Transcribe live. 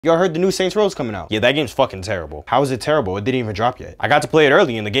Yo, I heard the new Saints Row's coming out. Yeah, that game's fucking terrible. How is it terrible? It didn't even drop yet. I got to play it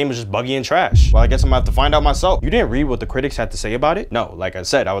early and the game was just buggy and trash. Well, I guess I'm gonna have to find out myself. You didn't read what the critics had to say about it? No, like I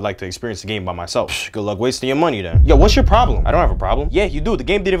said, I would like to experience the game by myself. Psh, good luck wasting your money then. Yo, what's your problem? I don't have a problem. Yeah, you do. The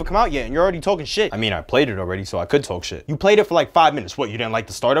game didn't even come out yet and you're already talking shit. I mean, I played it already, so I could talk shit. You played it for like 5 minutes. What, you didn't like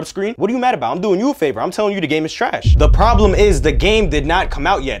the startup screen? What are you mad about? I'm doing you a favor. I'm telling you the game is trash. The problem is the game did not come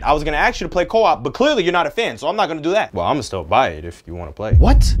out yet. I was gonna ask you to play co-op, but clearly you're not a fan, so I'm not gonna do that. Well, I'm gonna still buy it if you wanna play.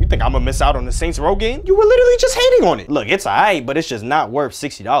 What? You think I'm gonna miss out on the Saints Row game? You were literally just hating on it. Look, it's alright, but it's just not worth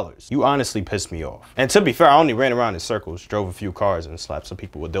 $60. You honestly pissed me off. And to be fair, I only ran around in circles, drove a few cars, and slapped some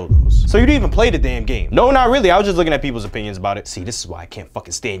people with dildos. So you didn't even play the damn game? No, not really. I was just looking at people's opinions about it. See, this is why I can't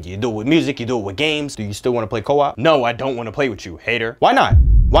fucking stand you. You do it with music, you do it with games. Do you still want to play co-op? No, I don't want to play with you, hater. Why not?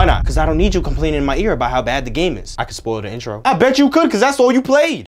 Why not? Because I don't need you complaining in my ear about how bad the game is. I could spoil the intro. I bet you could, because that's all you played.